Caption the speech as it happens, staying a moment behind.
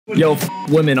Yo,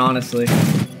 women, honestly.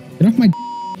 Get off my.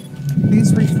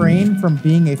 Please refrain from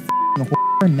being a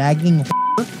whore, nagging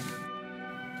whore.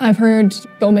 I've heard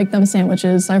go make them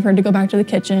sandwiches. I've heard to go back to the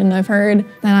kitchen. I've heard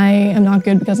that I am not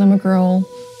good because I'm a girl.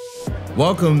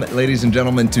 Welcome, ladies and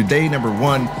gentlemen, to day number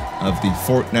 1 of the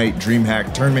Fortnite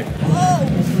DreamHack tournament.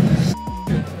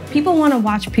 People want to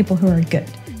watch people who are good.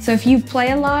 So if you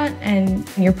play a lot and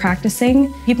you're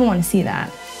practicing, people want to see that.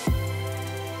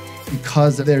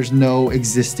 Because there's no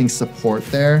existing support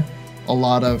there, a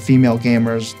lot of female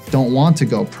gamers don't want to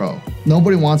go pro.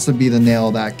 Nobody wants to be the nail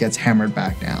that gets hammered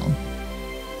back down.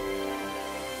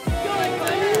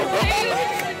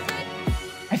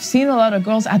 I've seen a lot of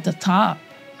girls at the top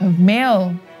of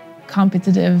male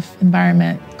competitive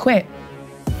environment quit.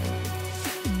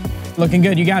 Looking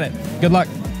good, you got it. Good luck.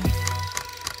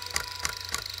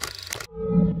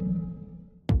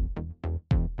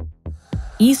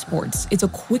 Esports is a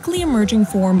quickly emerging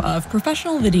form of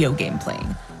professional video game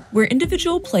playing, where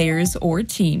individual players or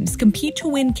teams compete to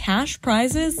win cash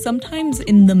prizes, sometimes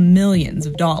in the millions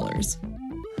of dollars.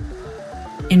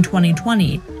 In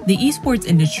 2020, the esports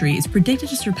industry is predicted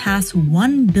to surpass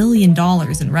 $1 billion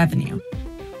in revenue.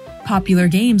 Popular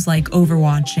games like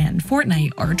Overwatch and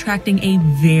Fortnite are attracting a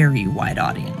very wide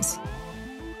audience.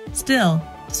 Still,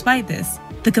 despite this,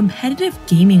 the competitive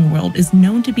gaming world is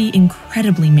known to be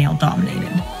incredibly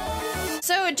male-dominated.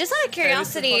 So, just out of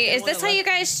curiosity, is this how you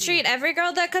guys treat every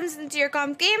girl that comes into your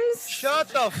comp games? Shut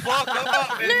the fuck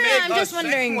up and No, make I'm just us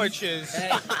wondering. sandwiches.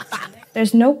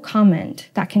 There's no comment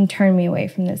that can turn me away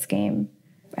from this game.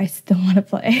 I still want to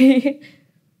play.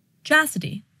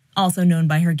 Chastity, also known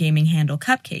by her gaming handle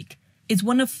Cupcake, is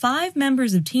one of 5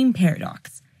 members of Team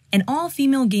Paradox, an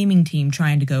all-female gaming team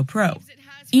trying to go pro.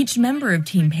 Each member of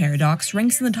Team Paradox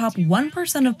ranks in the top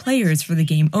 1% of players for the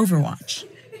game Overwatch.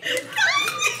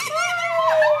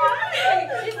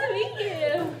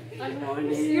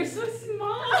 You're so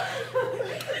small.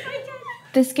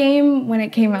 This game, when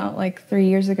it came out like 3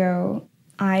 years ago,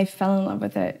 I fell in love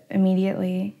with it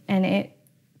immediately, and it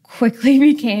quickly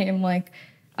became like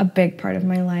a big part of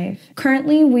my life.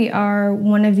 Currently, we are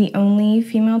one of the only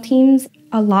female teams.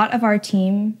 A lot of our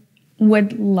team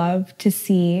would love to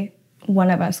see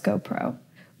one of us go pro.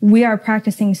 We are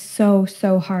practicing so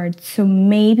hard. So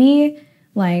maybe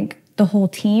like the whole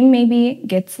team maybe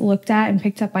gets looked at and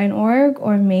picked up by an org,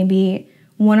 or maybe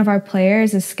one of our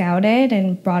players is scouted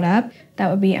and brought up. That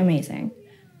would be amazing.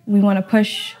 We want to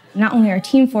push not only our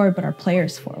team forward, but our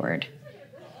players forward.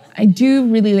 I do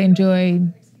really enjoy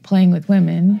playing with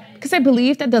women because I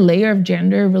believe that the layer of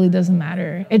gender really doesn't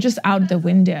matter. It's just out the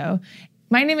window.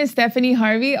 My name is Stephanie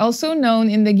Harvey, also known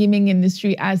in the gaming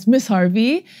industry as Miss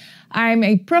Harvey. I'm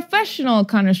a professional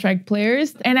Counter-Strike player,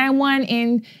 and I won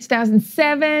in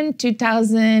 2007,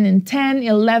 2010,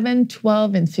 11,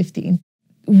 12, and 15.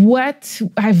 What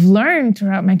I've learned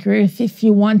throughout my career, if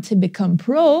you want to become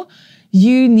pro,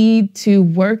 you need to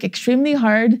work extremely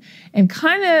hard and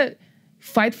kind of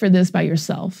fight for this by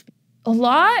yourself. A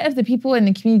lot of the people in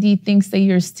the community thinks that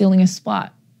you're stealing a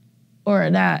spot,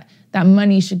 or that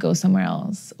money should go somewhere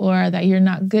else, or that you're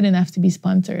not good enough to be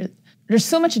sponsored. There's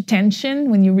so much attention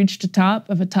when you reach the top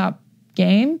of a top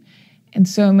game, and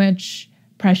so much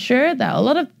pressure that a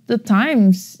lot of the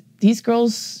times these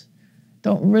girls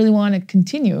don't really want to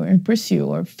continue and pursue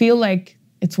or feel like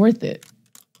it's worth it.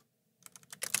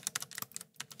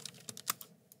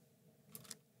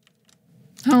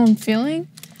 How I'm feeling?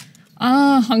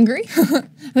 Hungry. I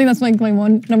think that's like my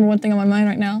number one thing on my mind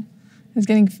right now is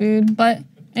getting food. But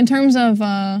in terms of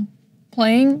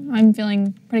playing, I'm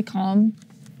feeling pretty calm.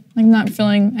 Like not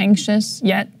feeling anxious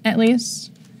yet, at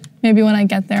least. Maybe when I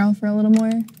get there, I'll feel a little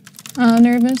more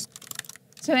nervous.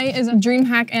 Today is a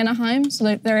DreamHack Anaheim,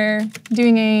 so they're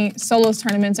doing a solos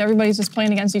tournament, so everybody's just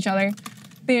playing against each other.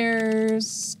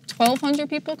 There's 1,200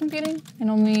 people competing and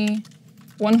only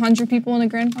 100 people in the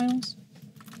grand finals.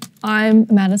 I'm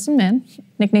Madison Mann,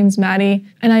 nickname's Maddie,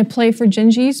 and I play for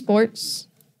Gingy eSports.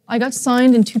 I got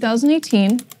signed in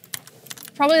 2018.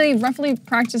 Probably roughly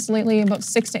practiced lately about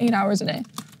 6 to 8 hours a day.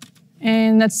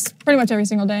 And that's pretty much every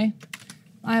single day.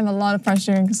 I have a lot of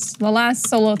pressure because the last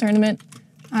solo tournament,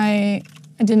 I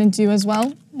didn't do as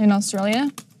well in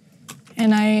Australia.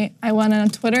 And I went on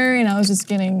Twitter and I was just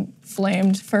getting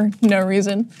flamed for no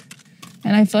reason.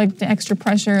 And I feel like the extra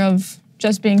pressure of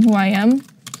just being who I am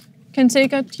can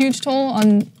take a huge toll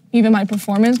on even my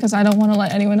performance because I don't want to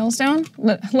let anyone else down,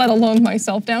 let alone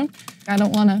myself down. I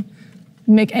don't want to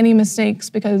make any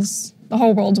mistakes because the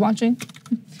whole world's watching.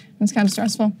 It's kind of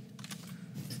stressful.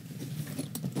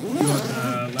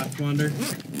 Left wander?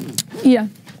 Yeah.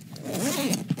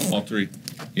 All 3.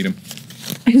 Eat them.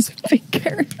 I just fake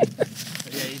carrot.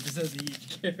 Yeah, he just says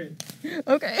eat.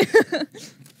 Okay.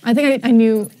 I think I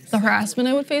knew the harassment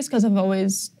I would face because I've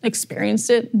always experienced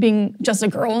it being just a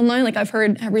girl online. Like I've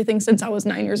heard everything since I was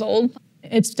 9 years old.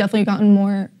 It's definitely gotten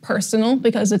more personal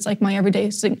because it's like my everyday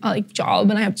job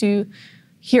and I have to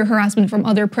hear harassment from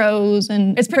other pros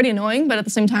and it's pretty annoying, but at the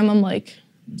same time I'm like,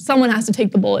 someone has to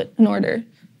take the bullet in order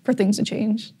for things to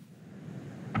change.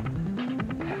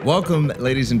 Welcome,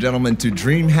 ladies and gentlemen, to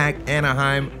DreamHack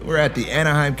Anaheim. We're at the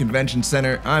Anaheim Convention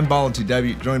Center. I'm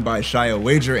BallinTW, joined by Shia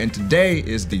Wager, and today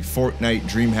is the Fortnite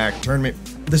DreamHack Tournament.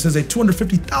 This is a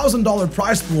 $250,000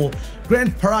 prize pool,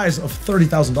 grand prize of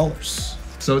 $30,000.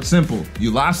 So it's simple.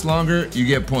 You last longer, you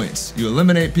get points. You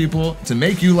eliminate people. To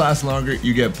make you last longer,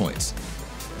 you get points.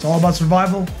 It's all about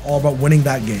survival, all about winning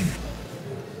that game.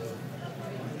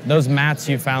 Those mats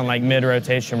you found like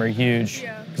mid-rotation were huge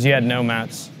because you had no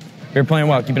mats. You're playing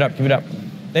well, keep it up, keep it up.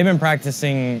 They've been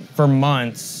practicing for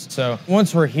months. So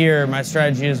once we're here, my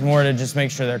strategy is more to just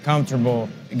make sure they're comfortable.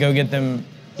 Go get them,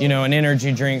 an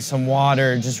energy drink, some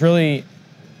water, just really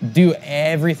do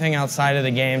everything outside of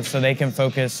the game so they can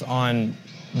focus on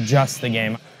just the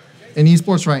game. In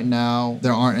esports right now,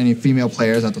 there aren't any female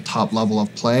players at the top level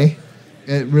of play.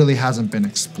 It really hasn't been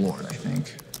explored, I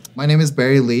think. My name is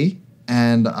Barry Lee,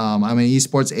 and I'm an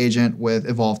esports agent with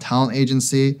Evolve Talent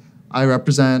Agency. I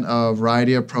represent a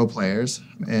variety of pro players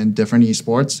in different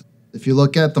esports. If you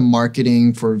look at the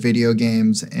marketing for video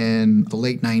games in the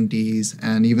late 90s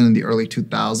and even in the early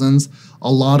 2000s,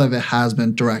 a lot of it has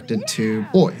been directed to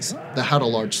boys that had a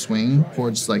large swing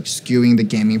towards skewing the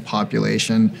gaming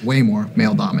population way more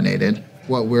male dominated.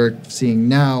 What we're seeing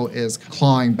now is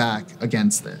clawing back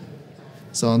against it.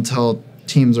 So until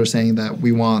teams are saying that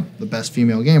we want the best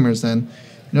female gamers, then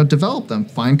develop them,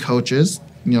 find coaches,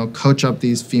 coach up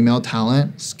these female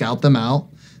talent, scout them out,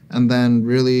 and then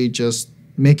really just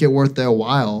make it worth their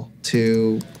while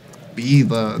to be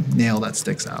the nail that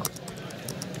sticks out.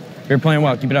 You're playing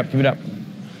well, keep it up, keep it up.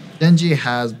 Genji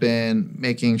has been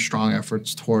making strong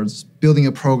efforts towards building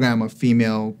a program of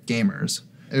female gamers.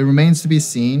 It remains to be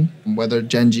seen whether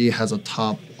Genji has a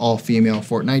top all-female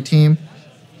Fortnite team.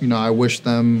 I wish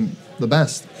them the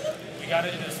best. We got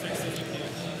it in this fix.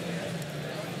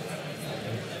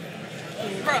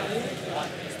 Bro,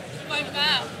 my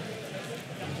map.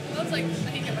 I was like,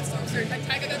 I didn't get my storm surge. That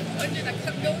tag I got 100, I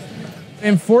kept going.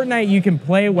 In Fortnite, you can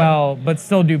play well, but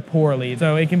still do poorly.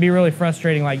 So it can be really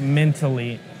frustrating,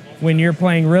 mentally, when you're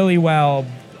playing really well,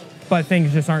 but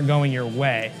things just aren't going your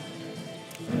way.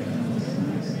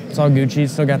 It's all Gucci,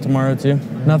 still got tomorrow too.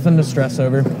 Nothing to stress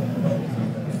over.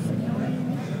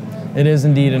 It is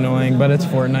indeed annoying, but it's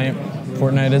Fortnite.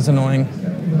 Fortnite is annoying.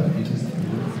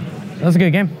 That was a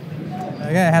good game.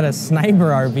 That guy had a sniper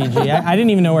RPG. I didn't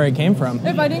even know where it came from.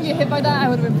 If I didn't get hit by that, I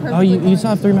would have been perfect. Oh, you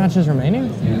still have 3 matches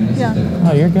remaining? Yeah.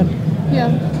 Oh, you're good.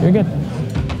 Yeah. You're good.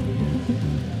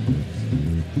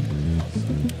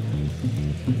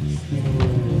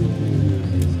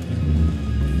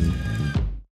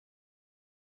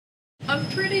 I'm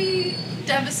pretty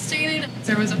devastated.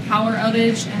 There was a power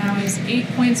outage and I was 8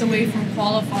 points away from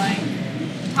qualifying.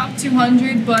 Top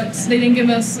 200, but they didn't give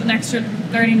us an extra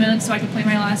 30 minutes so I could play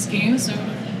my last game. So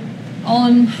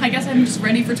I guess I'm just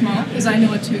ready for tomorrow because I know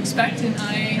what to expect and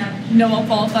I know I'll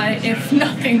qualify if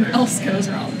nothing else goes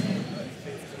wrong.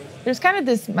 There's kind of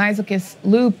this masochist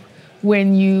loop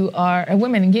when you are a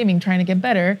woman in gaming trying to get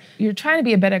better. You're trying to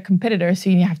be a better competitor, so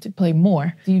you have to play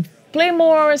more. You play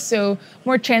more, so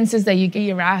more chances that you get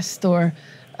harassed or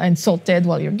insulted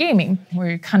while you're gaming, where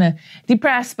you're kind of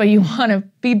depressed, but you want to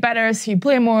be better, so you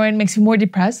play more and it makes you more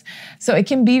depressed. So it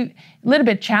can be a little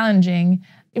bit challenging.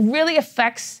 It really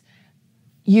affects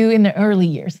you in the early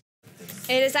years.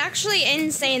 It is actually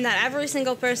insane that every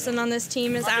single person on this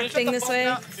team is acting this way.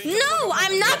 No,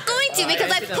 I'm not going to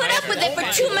because I've put up with it for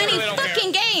too many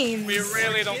fucking games. We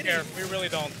really don't care. We really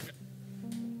don't.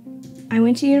 I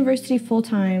went to university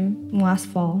full-time last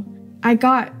fall. I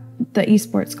got the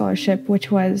eSports scholarship,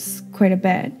 which was quite a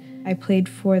bit. I played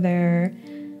for their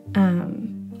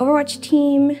Overwatch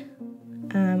team.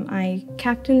 I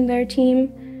captained their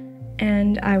team.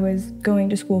 And I was going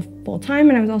to school full-time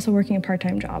and I was also working a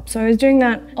part-time job. So I was doing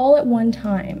that all at one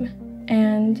time.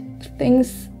 And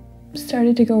things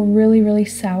started to go really, really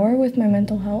sour with my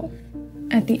mental health.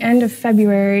 At the end of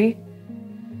February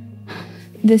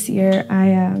this year, I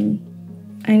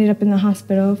ended up in the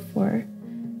hospital for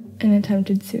an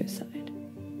attempted suicide.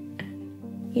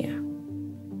 And yeah.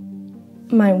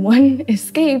 My one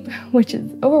escape, which is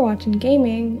Overwatch and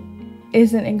gaming,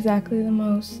 isn't exactly the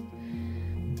most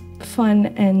fun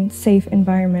and safe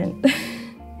environment.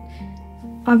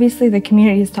 Obviously the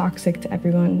community is toxic to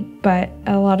everyone, but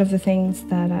a lot of the things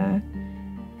that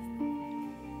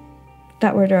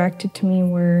that were directed to me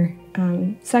were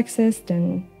sexist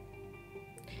and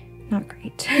not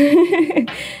great.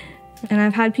 And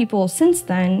I've had people since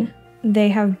then, they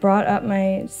have brought up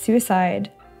my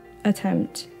suicide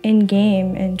attempt in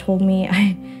game and told me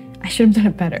I should have done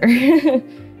it better,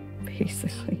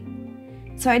 basically.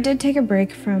 So I did take a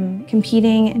break from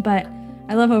competing, but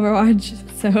I love Overwatch,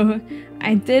 so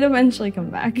I did eventually come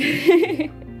back.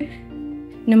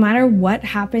 No matter what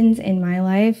happens in my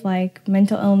life, like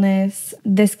mental illness,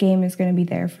 this game is going to be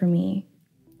there for me.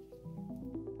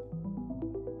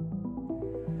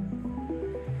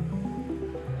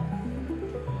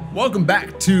 Welcome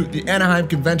back to the Anaheim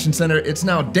Convention Center. It's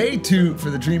now day 2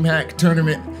 for the DreamHack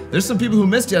tournament. There's some people who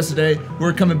missed yesterday who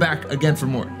are coming back again for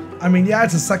more. I mean, yeah,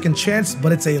 it's a second chance,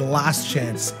 but it's a last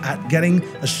chance at getting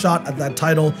a shot at that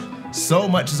title. So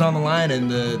much is on the line, and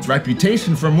the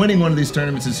reputation from winning one of these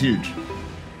tournaments is huge.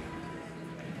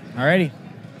 Alrighty.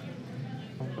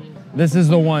 This is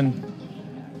the one.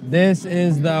 This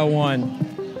is the one.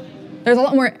 There's a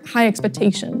lot more high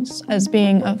expectations as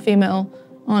being a female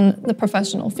on the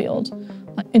professional field.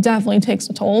 It definitely takes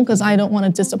a toll because I don't want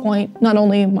to disappoint not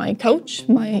only my coach,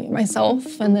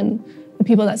 myself, and then the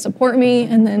people that support me,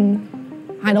 and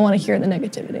then I don't want to hear the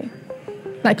negativity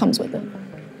that comes with it.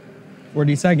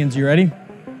 40 seconds, you ready?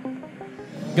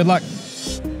 Good luck.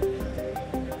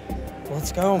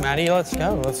 Let's go, Maddie, let's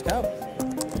go, let's go.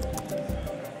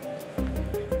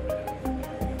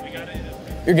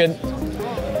 You're good.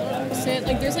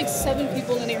 Like there's like 7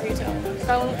 people in the area too.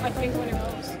 So I think when it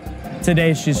goes.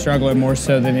 Today she's struggling more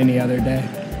so than any other day.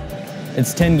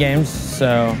 It's 10 games,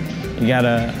 so you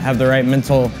gotta have the right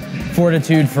mental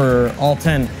fortitude for all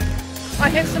 10. I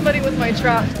hit somebody with my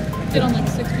trap. Did on like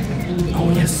 6 people.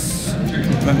 Oh yes.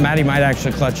 Maddie might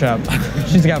actually clutch up.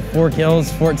 She's got 4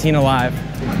 kills, 14 alive.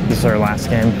 This is her last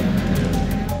game.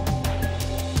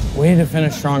 Way to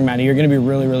finish strong, Maddie. You're gonna be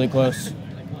really, really close.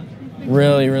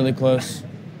 Really, really close.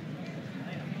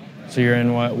 So you're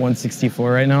in what,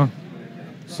 164 right now?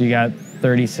 So you got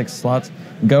 36 slots.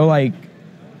 Go like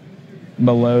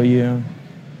below you.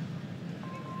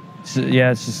 So,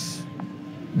 yeah, it's just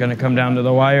gonna come down to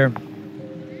the wire.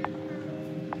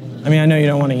 I mean, I know you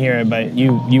don't want to hear it, but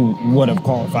you would have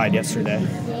qualified yesterday.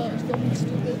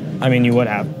 I mean, you would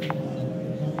have.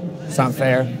 It's not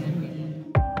fair.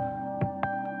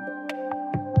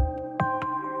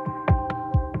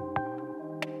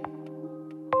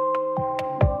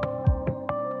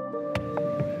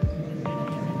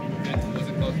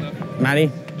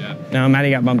 Maddie? Yeah. No, Maddie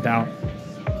got bumped out.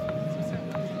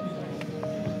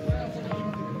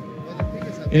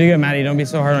 You did good, Maddie. Don't be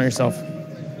so hard on yourself.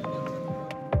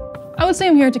 I would say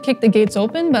I'm here to kick the gates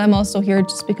open, but I'm also here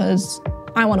just because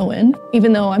I want to win.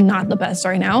 Even though I'm not the best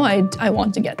right now, I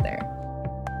want to get there.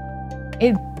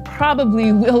 It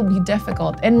probably will be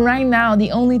difficult. And right now,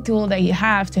 the only tool that you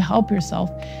have to help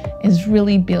yourself is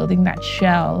really building that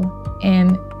shell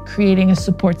and creating a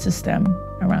support system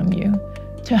around you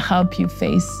to help you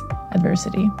face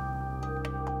adversity.